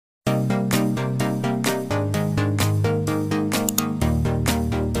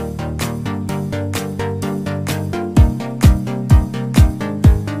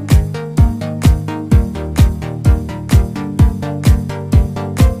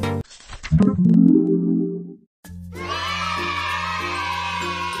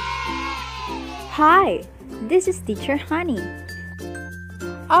Hi, this is Teacher Honey.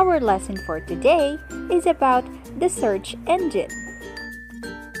 Our lesson for today is about the search engine.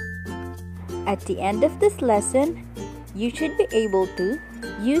 At the end of this lesson, you should be able to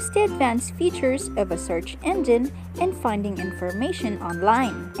use the advanced features of a search engine in finding information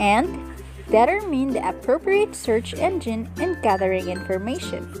online and determine the appropriate search engine in gathering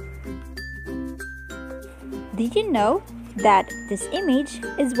information. Did you know that this image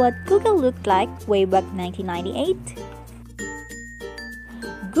is what Google looked like way back 1998?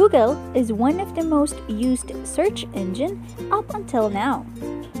 Google is one of the most used search engine up until now.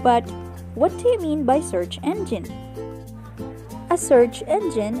 But what do you mean by search engine? A search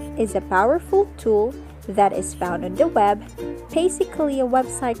engine is a powerful tool that is found on the web, basically a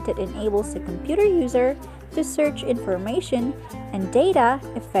website that enables a computer user to search information and data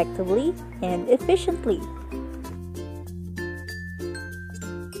effectively and efficiently.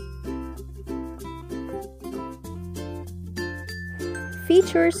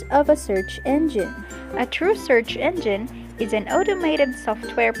 Features of a search engine. A true search engine is an automated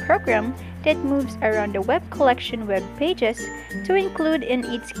software program that moves around the web collection web pages to include in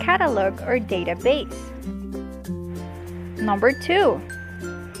its catalog or database. Number 2.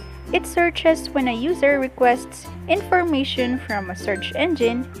 It searches when a user requests information from a search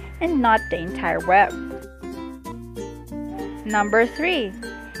engine and not the entire web. Number 3.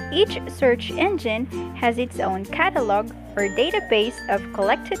 Each search engine has its own catalog or database of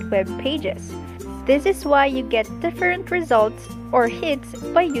collected web pages. This is why you get different results or hits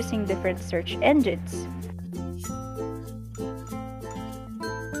by using different search engines.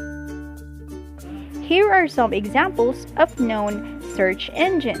 Here are some examples of known search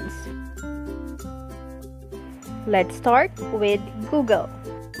engines. Let's start with Google.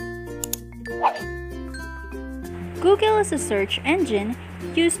 Google is a search engine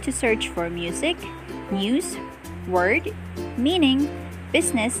used to search for music, news, word, meaning,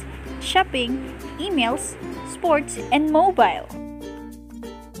 business, shopping, emails, sports, and mobile.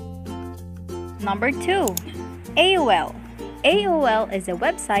 Number 2. AOL. AOL is a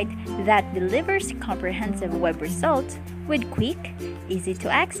website that delivers comprehensive web results with quick, easy to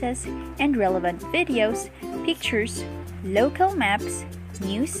access, and relevant videos, pictures, local maps,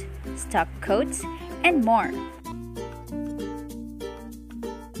 news, stock codes, and more.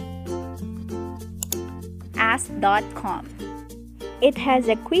 Ask.com. It has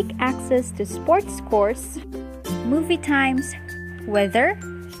a quick access to sports scores, movie times, weather,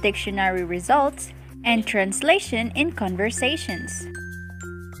 dictionary results, and translation in conversations.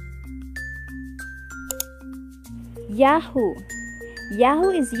 Yahoo.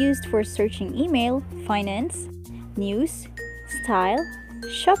 Yahoo is used for searching email, finance, news, style,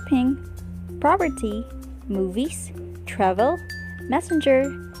 shopping, property, movies, travel, messenger,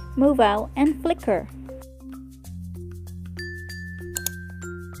 mobile, and Flickr.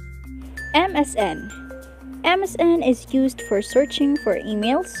 MSN. MSN is used for searching for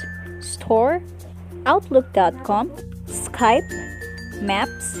emails, store, Outlook.com, Skype,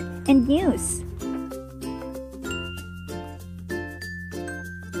 maps, and news.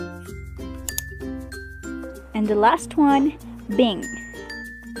 And the last one, Bing.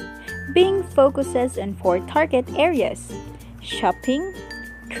 Bing focuses on 4 target areas: shopping,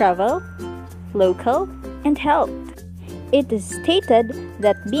 travel, local, and health. It is stated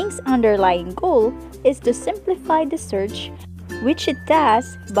that Bing's underlying goal is to simplify the search, which it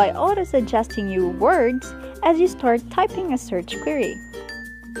does by auto-suggesting you words as you start typing a search query.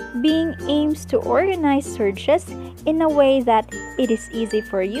 Bing aims to organize searches in a way that it is easy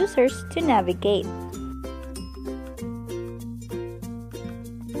for users to navigate.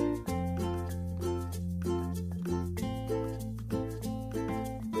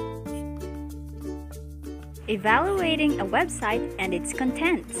 Evaluating a website and its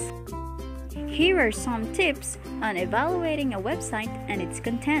contents. Here are some tips on evaluating a website and its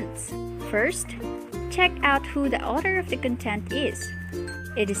contents. First, check out who the author of the content is.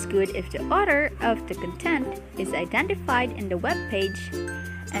 It is good if the author of the content is identified in the web page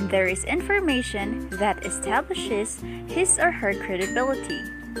and there is information that establishes his or her credibility.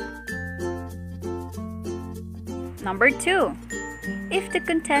 Number 2. If the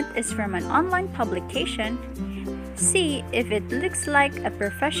content is from an online publication, see if it looks like a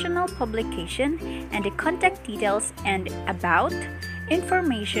professional publication and the contact details and about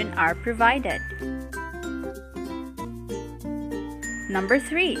information are provided. Number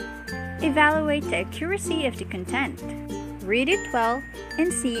 3. Evaluate the accuracy of the content. Read it well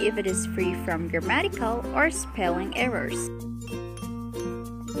and see if it is free from grammatical or spelling errors.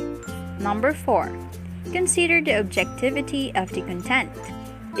 Number 4. Consider the objectivity of the content.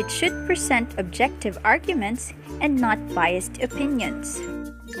 It should present objective arguments and not biased opinions.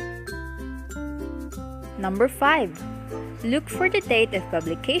 Number 5. Look for the date of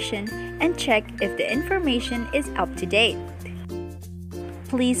publication and check if the information is up to date.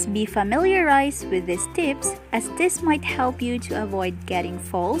 Please be familiarized with these tips as this might help you to avoid getting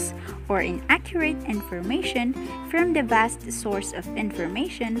false or inaccurate information from the vast source of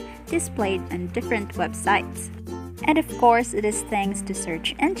information displayed on different websites. And of course, it is thanks to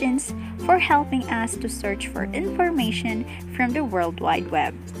search engines for helping us to search for information from the World Wide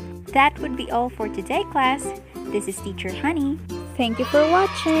Web. That would be all for today, class. This is Teacher Honey. Thank you for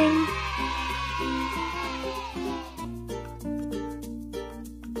watching.